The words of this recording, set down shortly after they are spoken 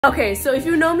Okay, so if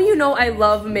you know me, you know I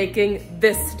love making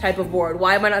this type of board.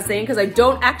 Why am I not saying? Because I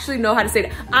don't actually know how to say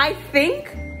it. I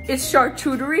think it's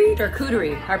charcuterie.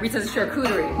 Charcuterie. Harpreet says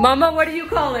charcuterie. Mama, what do you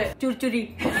call it?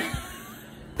 Charcuterie.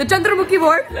 The Chandramukhi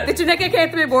board, the Chineke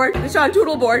Khetme board, the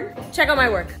Chanchurul board. Check out my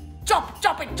work. Chop,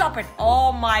 chop it, chop it.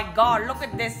 Oh my god, look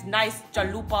at this nice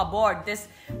chalupa board. This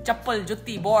chappal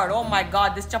jutti board. Oh my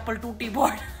god, this chappal tutti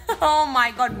board. Oh my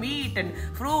god, meat and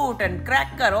fruit and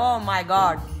cracker. Oh my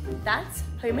god. That's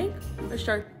how you make a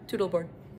charcuterie board.